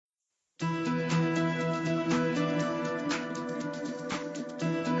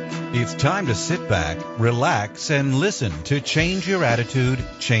It's time to sit back, relax, and listen to Change Your Attitude,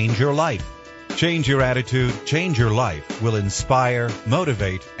 Change Your Life. Change Your Attitude, Change Your Life will inspire,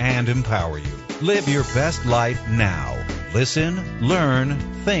 motivate, and empower you. Live your best life now. Listen, learn,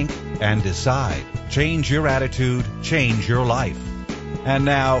 think, and decide. Change your attitude, change your life. And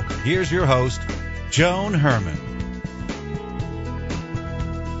now, here's your host, Joan Herman.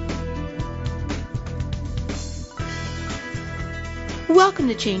 Welcome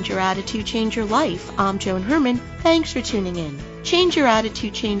to Change Your Attitude, Change Your Life. I'm Joan Herman. Thanks for tuning in. Change Your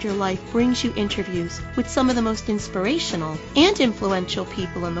Attitude, Change Your Life brings you interviews with some of the most inspirational and influential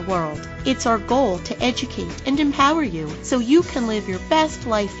people in the world. It's our goal to educate and empower you so you can live your best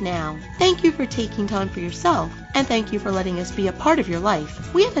life now. Thank you for taking time for yourself, and thank you for letting us be a part of your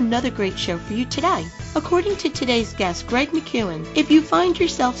life. We have another great show for you today. According to today's guest, Greg McKeown, if you find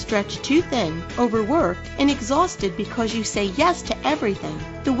yourself stretched too thin, overworked, and exhausted because you say yes to everything,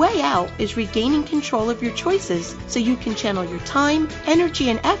 the way out is regaining control of your choices so you can channel your time, energy,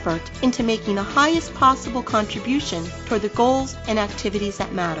 and effort into making the highest possible contribution toward the goals and activities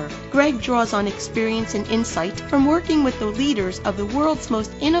that matter. Greg draws on experience and insight from working with the leaders of the world's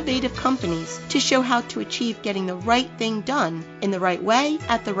most innovative companies to show how to achieve getting the right thing done in the right way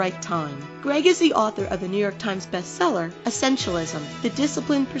at the right time. Greg is the author of the New York Times bestseller, Essentialism, The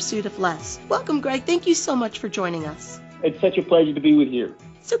Disciplined Pursuit of Less. Welcome, Greg. Thank you so much for joining us. It's such a pleasure to be with you.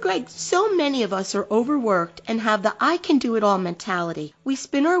 So, Greg, so many of us are overworked and have the I can do it all mentality. We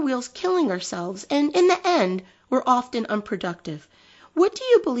spin our wheels killing ourselves, and in the end, we're often unproductive. What do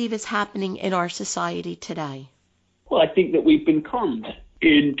you believe is happening in our society today? Well, I think that we've been conned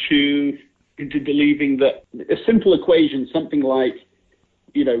into believing that a simple equation, something like,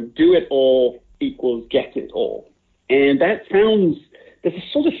 do it all equals get it all. And that sounds, there's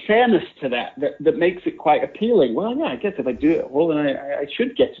a sort of fairness to that makes it quite appealing. Well, yeah, I guess if I do it all, then I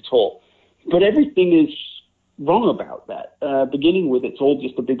should get it all. But everything is wrong about that. Beginning with, it's all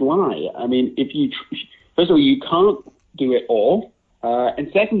just a big lie. I mean, first of all, you can't do it all. And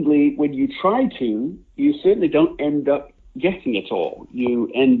secondly, when you try to, you certainly don't end up getting it all. You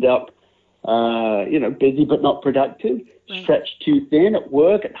end up, busy but not productive, right. Stretched too thin at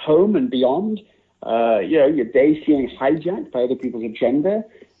work, at home, and beyond. Your day being hijacked by other people's agenda,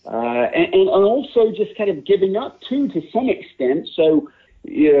 and also just kind of giving up too, to some extent. So,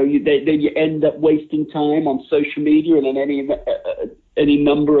 then you end up wasting time on social media and on any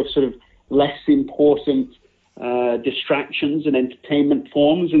number of sort of less important distractions and entertainment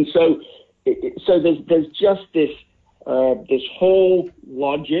forms. And so there's just this whole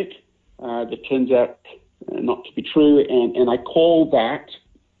logic that turns out not to be true, and I call that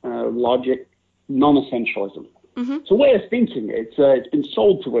logic non-essentialism. Mm-hmm. It's a way of thinking. It's been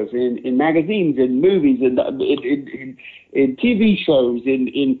sold to us in magazines, in movies, in TV shows,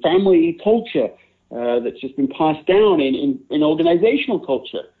 in family culture that's just been passed down in organizational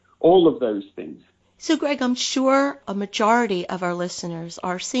culture, all of those things. So, Greg, I'm sure a majority of our listeners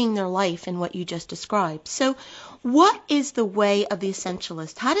are seeing their life in what you just described. So what is the way of the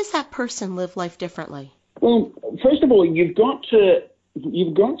essentialist? How does that person live life differently? Well, first of all, you've got to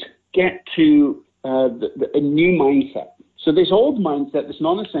get to a new mindset. So this old mindset, this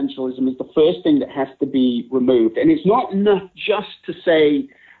non-essentialism, is the first thing that has to be removed. And it's not enough just to say,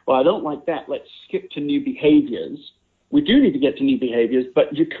 well, I don't like that, let's skip to new behaviors. We do need to get to new behaviors,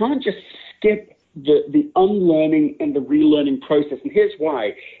 but you can't just skip the unlearning and the relearning process. And here's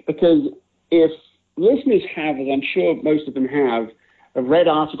why. Because if listeners have, as I'm sure most of them have read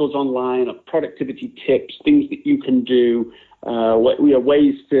articles online of productivity tips, things that you can do,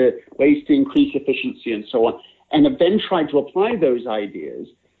 ways to increase efficiency and so on, and have then tried to apply those ideas,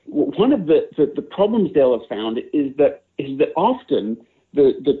 one of the problems they'll have found is that often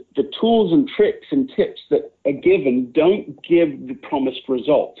the tools and tricks and tips that are given don't give the promised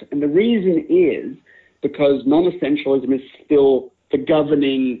result. And the reason is because non-essentialism is still the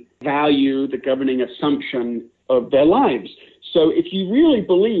governing value, the governing assumption of their lives. So if you really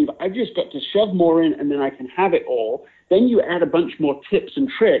believe, I've just got to shove more in and then I can have it all, then you add a bunch more tips and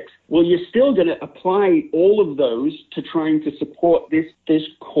tricks. Well, you're still going to apply all of those to trying to support this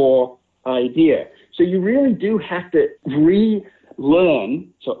core idea. So you really do have to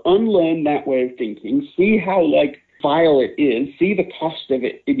relearn, so unlearn that way of thinking, see how vile it is, see the cost of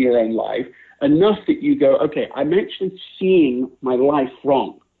it in your own life, enough that you go, okay, I'm actually seeing my life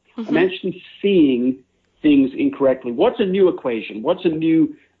wrong. Mm-hmm. I'm actually seeing things incorrectly. What's a new equation? What's a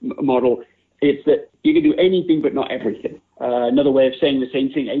new model? It's that you can do anything but not everything. Another way of saying the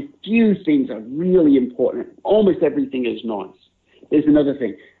same thing, a few things are really important. Almost everything is noise. is another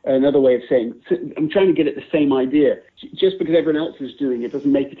thing, another way of saying, I'm trying to get at the same idea. Just because everyone else is doing it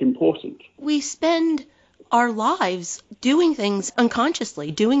doesn't make it important. We spend our lives doing things unconsciously,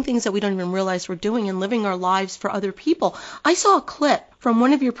 doing things that we don't even realize we're doing, and living our lives for other people. I saw a clip from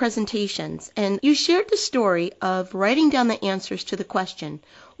one of your presentations, and you shared the story of writing down the answers to the question,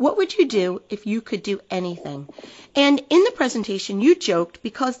 what would you do if you could do anything? And in the presentation, you joked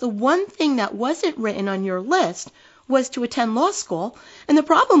because the one thing that wasn't written on your list was to attend law school, and the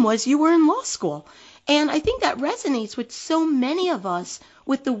problem was you were in law school. And I think that resonates with so many of us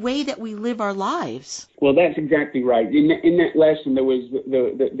with the way that we live our lives. Well, that's exactly right. In that lesson, there was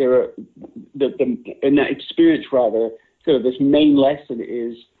in that experience, rather, so this main lesson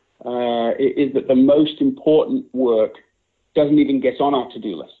is that the most important work doesn't even get on our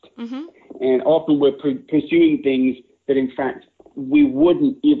to-do list. Mm-hmm. And often we're pursuing things that, in fact, we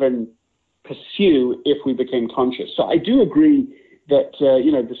wouldn't even pursue if we became conscious. So I do agree that,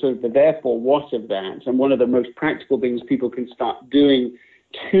 the sort of the therefore what of that, and one of the most practical things people can start doing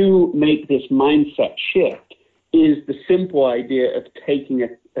to make this mindset shift is the simple idea of taking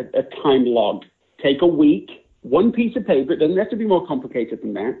a time log. Take a week, one piece of paper. It doesn't have to be more complicated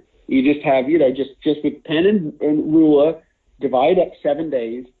than that. You just have, just with pen and ruler, divide up 7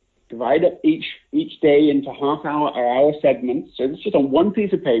 days, divide up each day into half-hour or hour segments. So it's just on one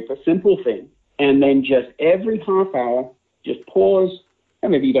piece of paper, simple thing. And then just every half hour, just pause.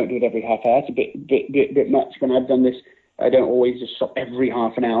 And maybe you don't do it every half hour. It's a bit much. When I've done this, I don't always just stop every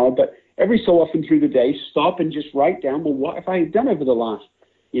half an hour, but every so often through the day, stop and just write down, well, what have I done over the last,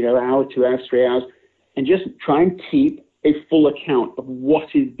 hour, 2 hours, 3 hours, and just try and keep a full account of what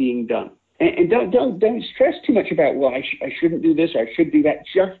is being done. And don't stress too much about, well, I shouldn't do this, or I should do that.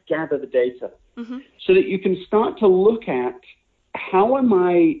 Just gather the data so that you can start to look at how am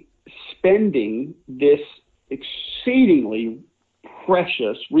I spending this exceedingly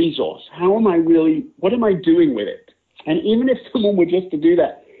precious resource? What am I doing with it? And even if someone were just to do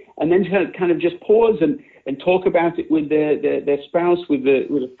that and then kind of just pause and talk about it with their spouse, with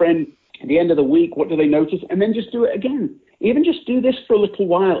a friend at the end of the week, what do they notice? And then just do it again. Even just do this for a little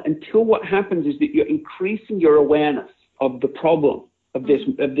while until what happens is that you're increasing your awareness of the problem, of this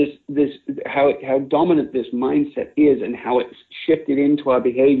how dominant this mindset is, and how it's shifted into our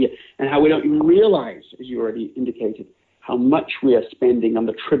behavior, and how we don't even realize, as you already indicated, how much we are spending on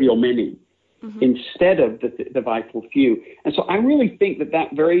the trivial many instead of the vital few. And so I really think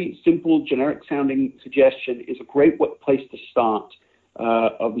that very simple, generic-sounding suggestion is a great place to start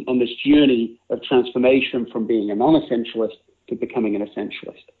on this journey of transformation from being a non-essentialist to becoming an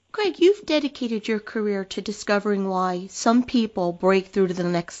essentialist. Greg, you've dedicated your career to discovering why some people break through to the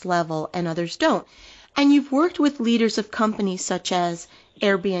next level and others don't. And you've worked with leaders of companies such as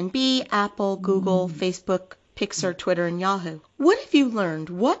Airbnb, Apple, Google, Facebook, Pixar, Twitter, and Yahoo. What have you learned?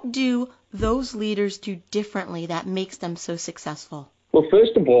 What do those leaders do differently that makes them so successful? Well,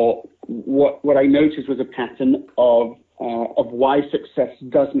 first of all, what I noticed was a pattern of why success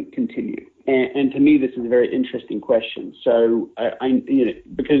doesn't continue. And to me, this is a very interesting question. So I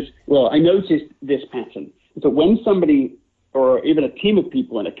noticed this pattern. So when somebody or even a team of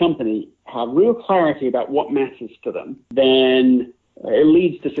people in a company have real clarity about what matters to them, then it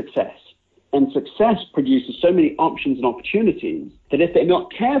leads to success. And success produces so many options and opportunities that if they're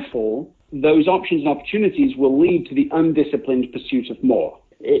not careful, those options and opportunities will lead to the undisciplined pursuit of more.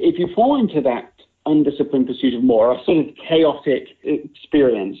 If you fall into that undisciplined pursuit of more, a sort of chaotic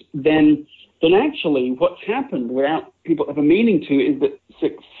experience, then actually what's happened without people ever meaning to is that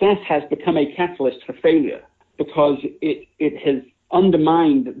success has become a catalyst for failure because it has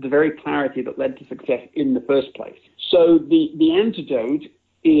undermined the very clarity that led to success in the first place. So the antidote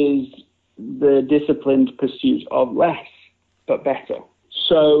is the disciplined pursuit of less but better.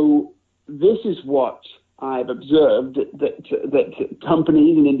 So this is what I've observed, that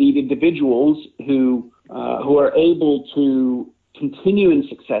companies and indeed individuals who are able to continue in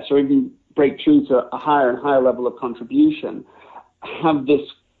success or even break through to a higher and higher level of contribution have this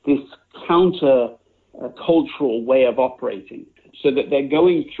counter cultural way of operating, so that they're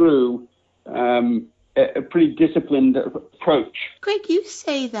going through a pretty disciplined approach. Greg, you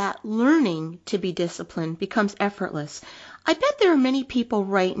say that learning to be disciplined becomes effortless. I bet there are many people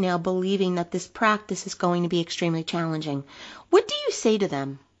right now believing that this practice is going to be extremely challenging. What do you say to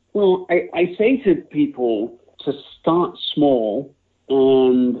them? Well, I say to people to start small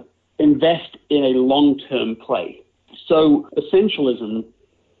and invest in a long-term play. So essentialism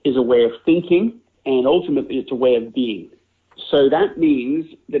is a way of thinking, and ultimately it's a way of being. So that means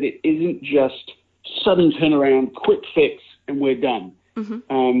that it isn't just sudden turnaround, quick fix, and we're done.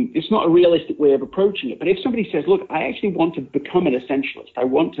 It's not a realistic way of approaching it. But if somebody says, look, I actually want to become an essentialist, I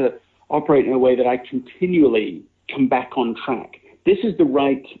want to operate in a way that I continually come back on track, this is the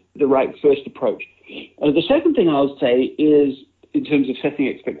right first approach. The second thing I'll say is, in terms of setting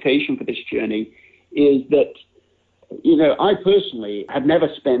expectation for this journey, is that, I personally have never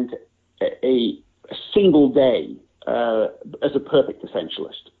spent a single day as a perfect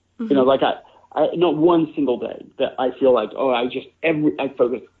essentialist. Not one single day that I feel like, I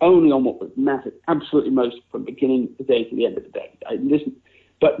focus only on what matters absolutely most from beginning of the day to the end of the day.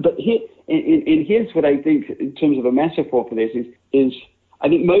 But here, here's what I think in terms of a metaphor for this is I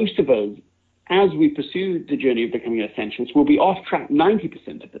think most of us, as we pursue the journey of becoming an essentialist, will be off track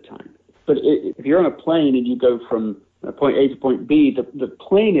 90% of the time. But if you're on a plane and you go from point A to point B, the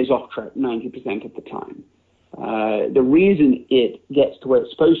plane is off track 90% of the time. The reason it gets to where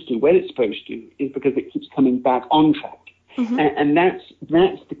it's supposed to, when it's supposed to, is because it keeps coming back on track. And that's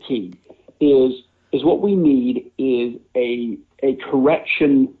the key. Is what we need is a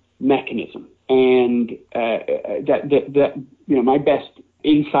correction mechanism. And my best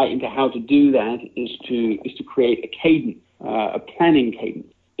insight into how to do that is to create a cadence, a planning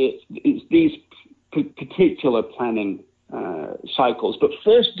cadence. It's these particular planning cycles. But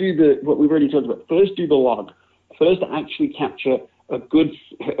first do what we've already talked about. First do the log. First actually capture a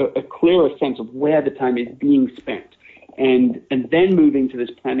clearer sense of where the time is being spent. And then move into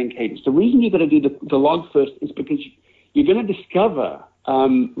this planning cadence. The reason you've got to do the log first is because you're going to discover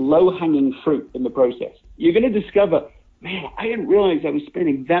low-hanging fruit in the process. You're going to discover, man, I didn't realize I was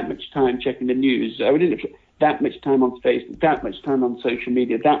spending that much time checking the news. I didn't that much time on Facebook, that much time on social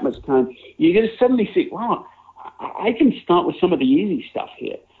media, that much time. You're going to suddenly see, wow, I can start with some of the easy stuff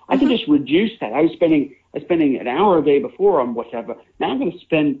here. I can just reduce that. I was spending an hour a day before on whatever. Now I'm going to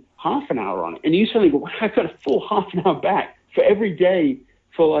spend half an hour on it. And you suddenly go, well, I've got a full half an hour back for every day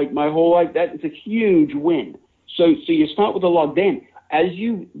for like my whole life. That is a huge win. So you start with a log. Then as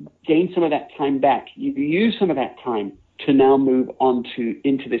you gain some of that time back, you use some of that time to now move on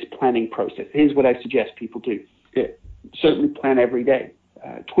into this planning process. Here's what I suggest people do. Certainly plan every day,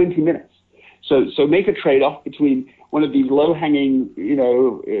 20 minutes. So make a trade-off between one of these low-hanging,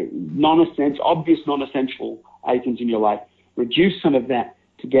 obvious non-essential items in your life. Reduce some of that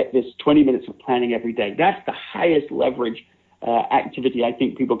to get this 20 minutes of planning every day. That's the highest leverage activity I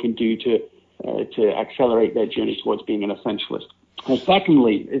think people can do to accelerate their journey towards being an essentialist. And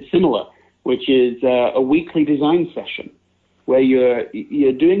secondly, it's similar, which is a weekly design session where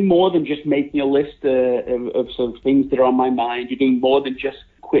you're doing more than just making a list of sort of things that are on my mind. You're doing more than just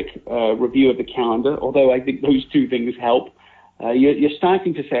quick review of the calendar, although I think those two things help. You're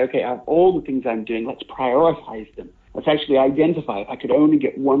starting to say, okay, out of all the things I'm doing, let's prioritize them. Let's actually identify, if I could only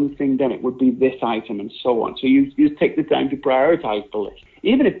get one thing done, it would be this item, and so on. So you take the time to prioritize the list.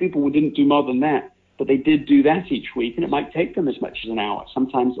 Even if people didn't do more than that, but they did do that each week, and it might take them as much as an hour.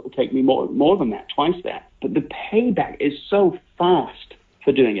 Sometimes it will take me more than that, twice that. But the payback is so fast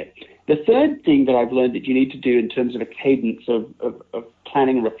for doing it. The third thing that I've learned that you need to do in terms of a cadence of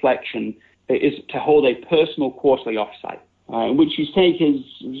planning and reflection is to hold a personal quarterly offsite, which you take is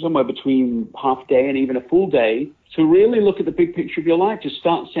somewhere between half day and even a full day to really look at the big picture of your life, to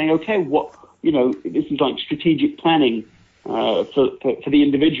start saying, okay, this is like strategic planning for the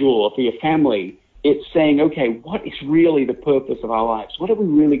individual or for your family. It's saying, okay, what is really the purpose of our lives? What are we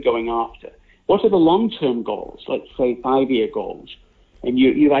really going after? What are the long-term goals? Let's say 5-year goals. And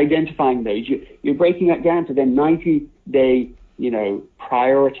you're identifying those. You're breaking that down to then 90-day,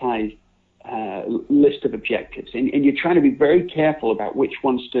 prioritized list of objectives. And you're trying to be very careful about which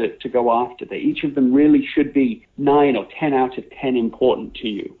ones to go after. Each of them really should be 9 or 10 out of 10 important to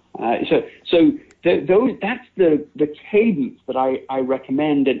you. So that's the cadence that I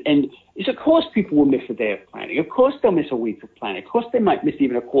recommend. And of course people will miss a day of planning. Of course they'll miss a week of planning. Of course they might miss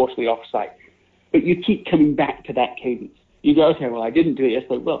even a quarterly offsite. But you keep coming back to that cadence. You go, okay, well, I didn't do it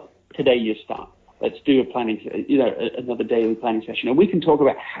yesterday. Well, today you start. Let's do a planning, another daily planning session. And we can talk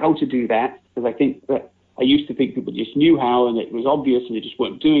about how to do that, because I think that I used to think people just knew how and it was obvious and they just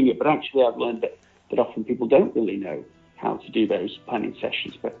weren't doing it. But actually I've learned that often people don't really know how to do those planning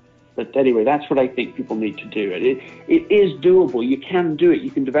sessions. But anyway, that's what I think people need to do. It is doable. You can do it. You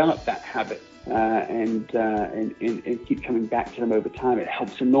can develop that habit and keep coming back to them over time. It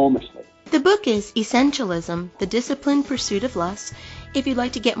helps enormously. The book is Essentialism, The Disciplined Pursuit of Less, If you'd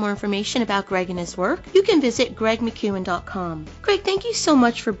like to get more information about Greg and his work, you can visit gregmckeown.com. Greg, thank you so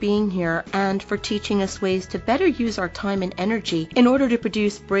much for being here and for teaching us ways to better use our time and energy in order to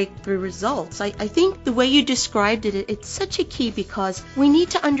produce breakthrough results. I think the way you described it, it's such a key because we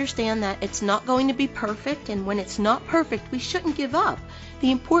need to understand that it's not going to be perfect, and when it's not perfect, we shouldn't give up.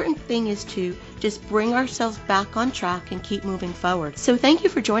 The important thing is to just bring ourselves back on track and keep moving forward. So thank you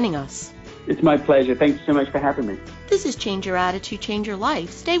for joining us. It's my pleasure. Thank you so much for having me. This is Change Your Attitude, Change Your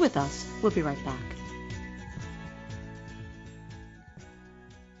Life. Stay with us. We'll be right back.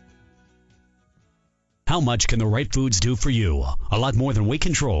 How much can the right foods do for you? A lot more than weight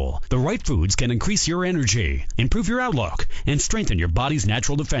control. The right foods can increase your energy, improve your outlook, and strengthen your body's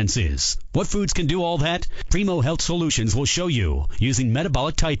natural defenses. What foods can do all that? Primo Health Solutions will show you using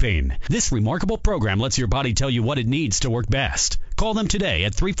metabolic typing. This remarkable program lets your body tell you what it needs to work best. Call them today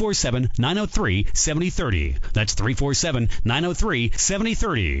at 347-903-7030. That's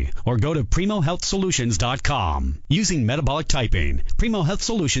 347-903-7030. Or go to PrimoHealthSolutions.com. Using metabolic typing, Primo Health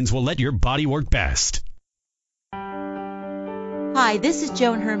Solutions will let your body work best. Hi, this is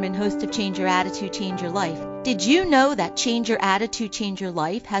Joan Herman, host of Change Your Attitude, Change Your Life. Did you know that Change Your Attitude, Change Your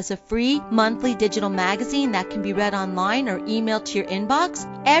Life has a free monthly digital magazine that can be read online or emailed to your inbox?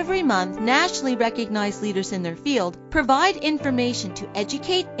 Every month, nationally recognized leaders in their field provide information to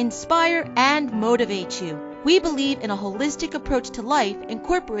educate, inspire, and motivate you. We believe in a holistic approach to life,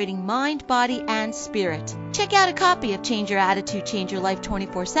 incorporating mind, body, and spirit. Check out a copy of Change Your Attitude, Change Your Life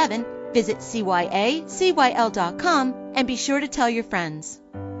 24/7. Visit CYACYL.com and be sure to tell your friends.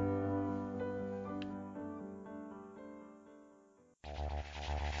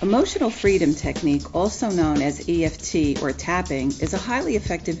 Emotional freedom technique, also known as EFT or tapping, is a highly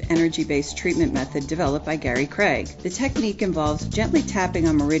effective energy-based treatment method developed by Gary Craig. The technique involves gently tapping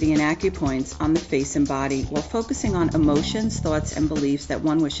on meridian acupoints on the face and body while focusing on emotions, thoughts, and beliefs that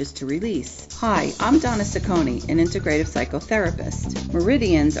one wishes to release. Hi, I'm Donna Ciccone, an integrative psychotherapist.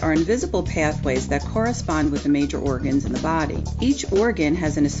 Meridians are invisible pathways that correspond with the major organs in the body. Each organ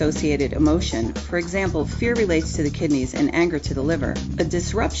has an associated emotion. For example, fear relates to the kidneys and anger to the liver. A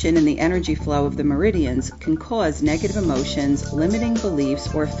disruption in the energy flow of the meridians can cause negative emotions, limiting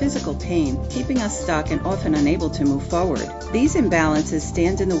beliefs, or physical pain, keeping us stuck and often unable to move forward. These imbalances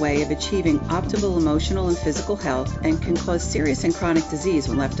stand in the way of achieving optimal emotional and physical health and can cause serious and chronic disease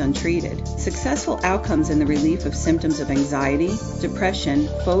when left untreated. Successful outcomes in the relief of symptoms of anxiety, depression,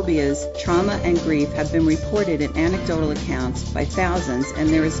 phobias, trauma, and grief have been reported in anecdotal accounts by thousands, and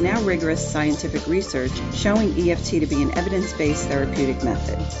there is now rigorous scientific research showing EFT to be an evidence-based therapeutic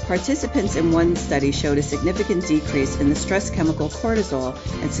method. Participants in one study showed a significant decrease in the stress chemical cortisol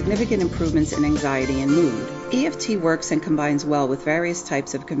and significant improvements in anxiety and mood. EFT works and combines well with various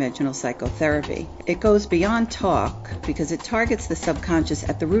types of conventional psychotherapy. It goes beyond talk because it targets the subconscious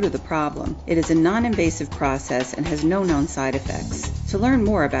at the root of the problem. It is a non-invasive process and has no known side effects. To learn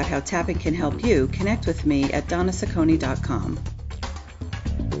more about how tapping can help you, connect with me at DonnaCiccone.com.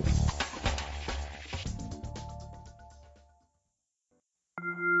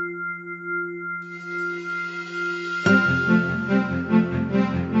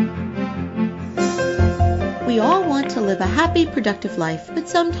 We all want to live a happy, productive life, but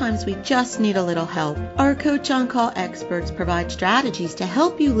sometimes we just need a little help. Our Coach On Call experts provide strategies to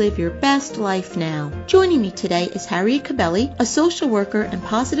help you live your best life now. Joining me today is Harriet Cabelli, a social worker and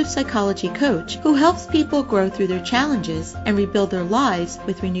positive psychology coach who helps people grow through their challenges and rebuild their lives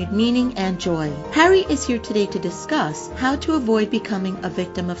with renewed meaning and joy. Harriet is here today to discuss how to avoid becoming a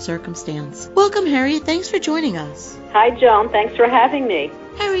victim of circumstance. Welcome, Harriet. Thanks for joining us. Hi, Joan. Thanks for having me.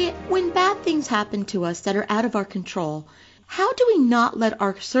 Harriet, when bad things happen to us that are out of our control, how do we not let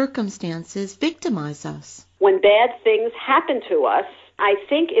our circumstances victimize us? When bad things happen to us, I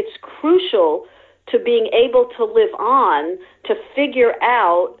think it's crucial to being able to live on, to figure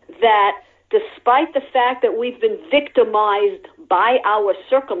out that despite the fact that we've been victimized by our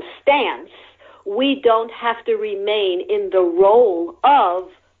circumstance, we don't have to remain in the role of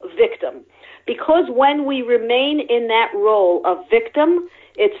victim. Because when we remain in that role of victim,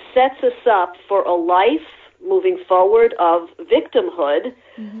 it sets us up for a life moving forward of victimhood,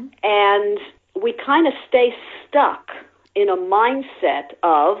 and we kind of stay stuck in a mindset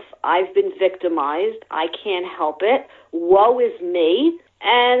of, I've been victimized, I can't help it, woe is me,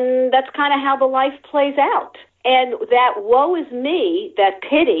 and that's kind of how the life plays out. And that woe is me, that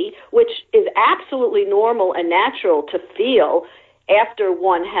pity, which is absolutely normal and natural to feel after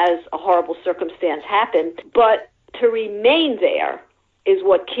one has a horrible circumstance happen, but to remain there is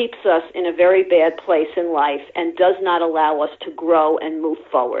what keeps us in a very bad place in life and does not allow us to grow and move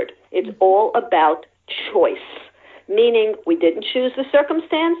forward. It's all about choice, meaning we didn't choose the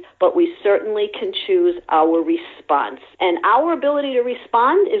circumstance, but we certainly can choose our response. And our ability to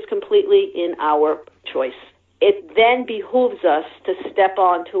respond is completely in our choice. It then behooves us to step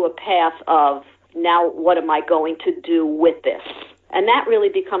onto a path of, now what am I going to do with this? And that really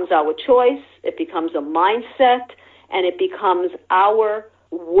becomes our choice, it becomes a mindset, and it becomes our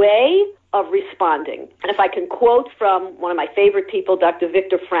way of responding. And if I can quote from one of my favorite people, Dr.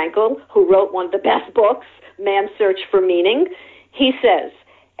 Viktor Frankl, who wrote one of the best books, Man's Search for Meaning, he says,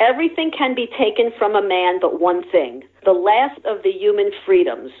 "Everything can be taken from a man but one thing, the last of the human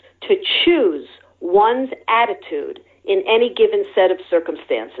freedoms, to choose one's attitude in any given set of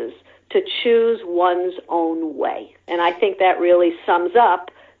circumstances, to choose one's own way." And I think that really sums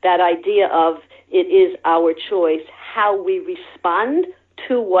up that idea of it is our choice how we respond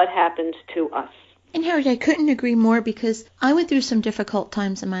to what happens to us. And Harriet, I couldn't agree more, because I went through some difficult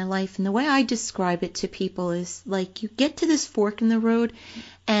times in my life, and the way I describe it to people is like you get to this fork in the road,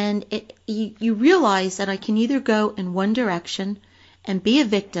 and you realize that I can either go in one direction and be a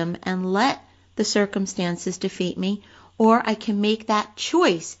victim and let the circumstances defeat me, or I can make that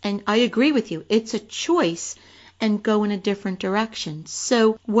choice. And I agree with you, it's a choice, and go in a different direction.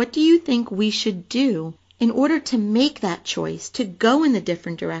 So what do you think we should do in order to make that choice, to go in the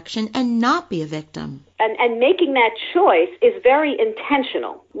different direction and not be a victim? And making that choice is very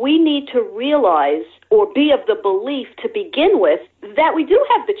intentional. We need to realize or be of the belief to begin with that we do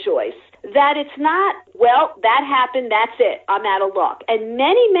have the choice, that it's not, well, that happened, that's it, I'm out of luck. And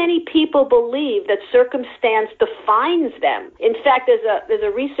many people believe that circumstance defines them. In fact, there's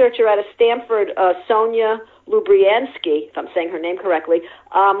a researcher out of Stanford, Sonia Lubriansky, if I'm saying her name correctly,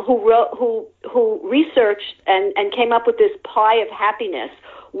 who researched and came up with this pie of happiness,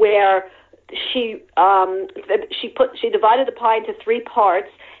 where she divided the pie into 3 parts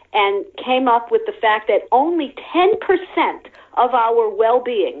and came up with the fact that only 10% of our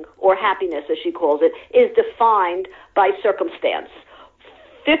well-being, or happiness as she calls it, is defined by circumstance.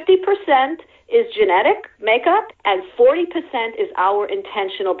 50% is genetic makeup, and 40% is our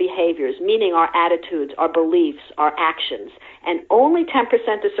intentional behaviors, meaning our attitudes, our beliefs, our actions, and only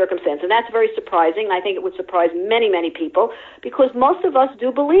 10% is circumstance. And that's very surprising. I think it would surprise many people, because most of us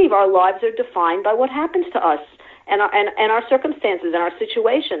do believe our lives are defined by what happens to us and our circumstances and our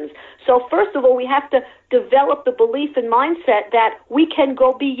situations. So first of all, we have to develop the belief and mindset that we can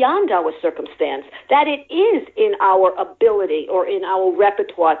go beyond our circumstance, that it is in our ability or in our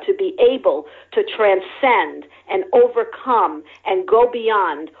repertoire to be able to transcend and overcome and go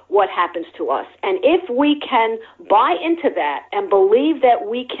beyond what happens to us. And if we can buy into that and believe that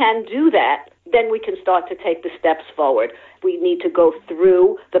we can do that, then we can start to take the steps forward. We need to go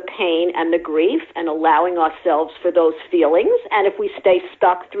through the pain and the grief and allowing ourselves for those feelings. And if we stay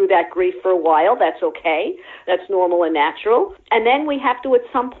stuck through that grief for a while, that's okay. That's normal and natural. And then we have to at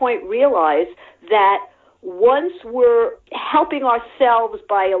some point realize that once we're helping ourselves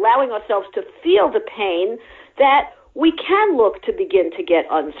by allowing ourselves to feel the pain, that we can look to begin to get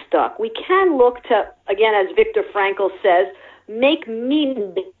unstuck. We can look to, again, as Viktor Frankl says, make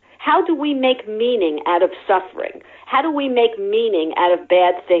meaning. How do we make meaning out of suffering? How do we make meaning out of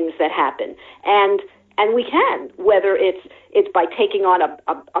bad things that happen? And we can, whether it's by taking on a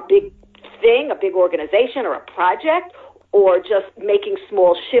big thing, a big organization or a project, or just making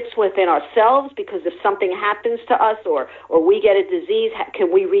small shifts within ourselves, because if something happens to us or we get a disease,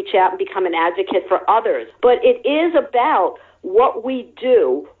 can we reach out and become an advocate for others? But it is about what we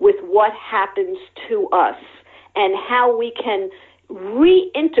do with what happens to us and how we can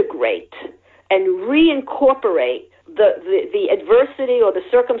reintegrate and reincorporate the adversity or the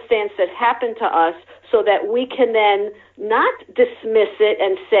circumstance that happened to us, so that we can then not dismiss it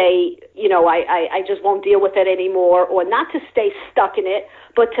and say, I just won't deal with it anymore, or not to stay stuck in it,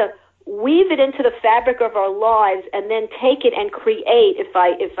 but to weave it into the fabric of our lives and then take it and create, if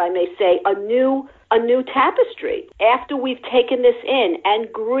I may say, a new tapestry. After we've taken this in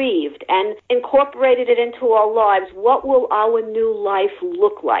and grieved and incorporated it into our lives, what will our new life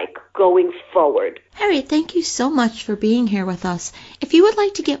look like going forward? Harriet, thank you so much for being here with us. If you would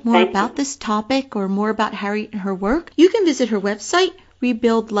like to get more about this topic or more about Harriet and her work, you can visit her website,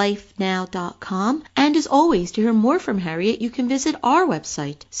 rebuildlifenow.com. And as always, to hear more from Harriet, you can visit our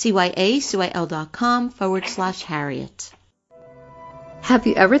website, cyil.com/Harriet. Have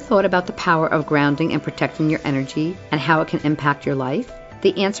you ever thought about the power of grounding and protecting your energy and how it can impact your life?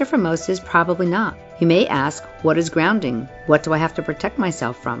 The answer for most is probably not. You may ask, what is grounding? What do I have to protect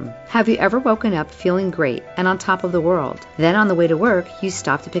myself from? Have you ever woken up feeling great and on top of the world? Then on the way to work, you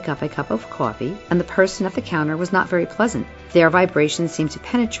stopped to pick up a cup of coffee, and the person at the counter was not very pleasant. Their vibrations seemed to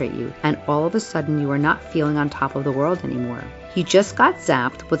penetrate you, and all of a sudden you are not feeling on top of the world anymore. You just got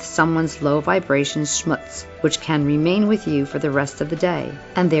zapped with someone's low vibration schmutz, which can remain with you for the rest of the day.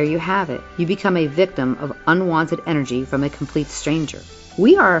 And there you have it. You become a victim of unwanted energy from a complete stranger.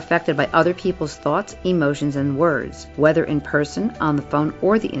 We are affected by other people's thoughts, emotions, and words, whether in person, on the phone,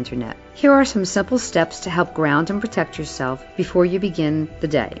 or the internet. Here are some simple steps to help ground and protect yourself before you begin the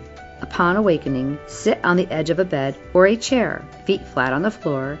day. Upon awakening, sit on the edge of a bed or a chair, feet flat on the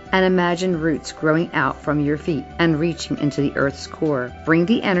floor, and imagine roots growing out from your feet and reaching into the earth's core. Bring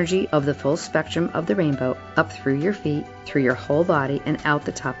the energy of the full spectrum of the rainbow up through your feet, through your whole body, and out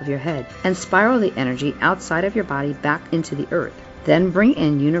the top of your head, and spiral the energy outside of your body back into the earth. Then bring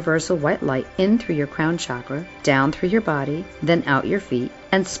in universal white light in through your crown chakra, down through your body, then out your feet,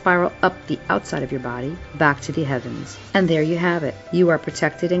 and spiral up the outside of your body, back to the heavens. And there you have it. You are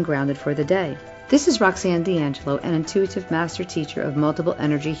protected and grounded for the day. This is Roxanne D'Angelo, an intuitive master teacher of multiple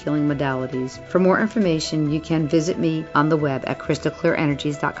energy healing modalities. For more information, you can visit me on the web at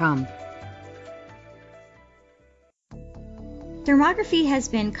crystalclearenergies.com. Thermography has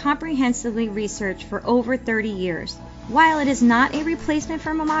been comprehensively researched for over 30 years. While it is not a replacement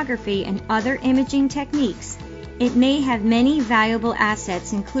for mammography and other imaging techniques, it may have many valuable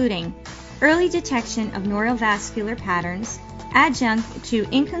assets, including early detection of neurovascular patterns, adjunct to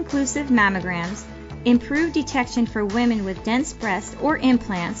inconclusive mammograms, improved detection for women with dense breasts or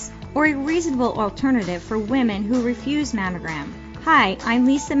implants, or a reasonable alternative for women who refuse mammogram. Hi, I'm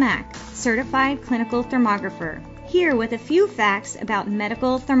Lisa Mack, certified clinical thermographer, here with a few facts about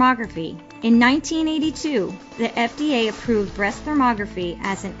medical thermography. In 1982, the FDA approved breast thermography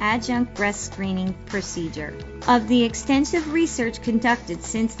as an adjunct breast screening procedure. Of the extensive research conducted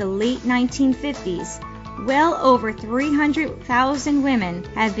since the late 1950s, well over 300,000 women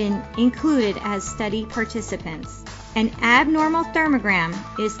have been included as study participants. An abnormal thermogram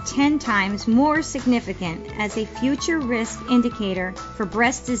is 10 times more significant as a future risk indicator for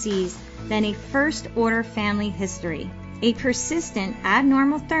breast disease than a first-order family history. A persistent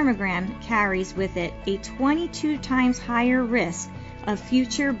abnormal thermogram carries with it a 22 times higher risk of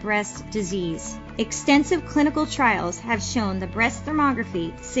future breast disease. Extensive clinical trials have shown the breast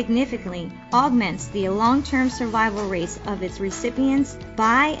thermography significantly augments the long-term survival rates of its recipients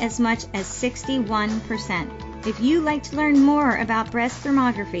by as much as 61%. If you'd like to learn more about breast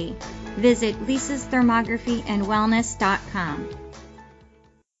thermography, visit lisasthermographyandwellness.com.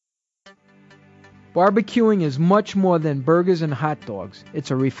 Barbecuing is much more than burgers and hot dogs.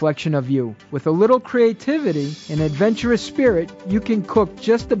 It's a reflection of you. With a little creativity and adventurous spirit, you can cook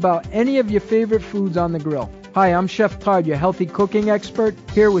just about any of your favorite foods on the grill. Hi, I'm Chef Todd, your healthy cooking expert,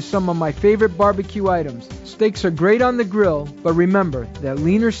 here with some of my favorite barbecue items. Steaks are great on the grill, but remember that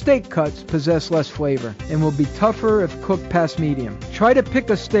leaner steak cuts possess less flavor and will be tougher if cooked past medium. Try to pick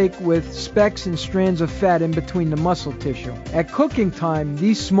a steak with specks and strands of fat in between the muscle tissue. At cooking time,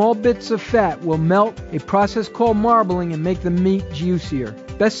 these small bits of fat will melt, a process called marbling, and make the meat juicier.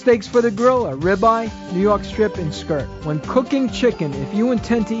 Best steaks for the grill are ribeye, New York strip, and skirt. When cooking chicken, if you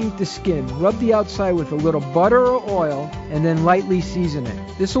intend to eat the skin, rub the outside with a little butter or oil and then lightly season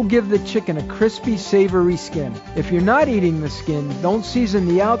it. This will give the chicken a crispy, savory skin. If you're not eating the skin, don't season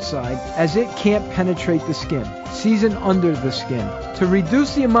the outside as it can't penetrate the skin. Season under the skin. To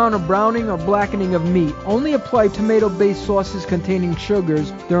reduce the amount of browning or blackening of meat, only apply tomato-based sauces containing sugars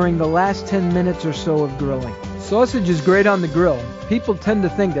during the last 10 minutes or so of grilling. Sausage is great on the grill. People tend to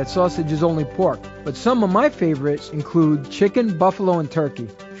think that sausage is only pork, but some of my favorites include chicken, buffalo, and turkey.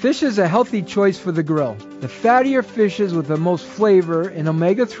 Fish is a healthy choice for the grill. The fattier fishes with the most flavor and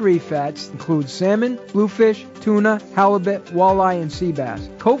omega-3 fats include salmon, bluefish, tuna, halibut, walleye, and sea bass.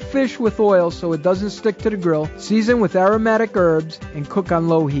 Coat fish with oil so it doesn't stick to the grill, season with aromatic herbs, and cook on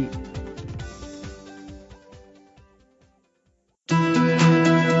low heat.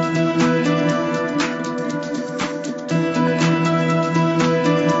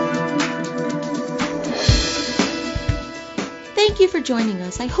 Thank you for joining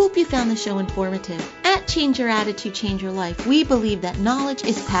us. I hope you found the show informative. At Change Your Attitude, Change Your Life, we believe that knowledge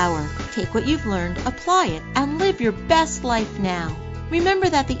is power. Take what you've learned, apply it, and live your best life now. Remember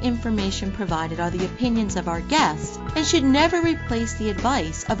that the information provided are the opinions of our guests and should never replace the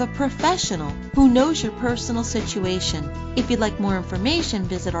advice of a professional who knows your personal situation. If you'd like more information,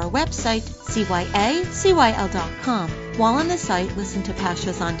 visit our website, cyacyl.com. While on the site, listen to past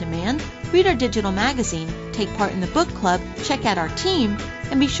shows on demand, read our digital magazine, take part in the book club, check out our team,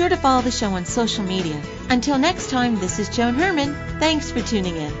 and be sure to follow the show on social media. Until next time, this is Joan Herman. Thanks for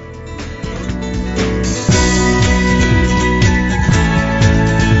tuning in.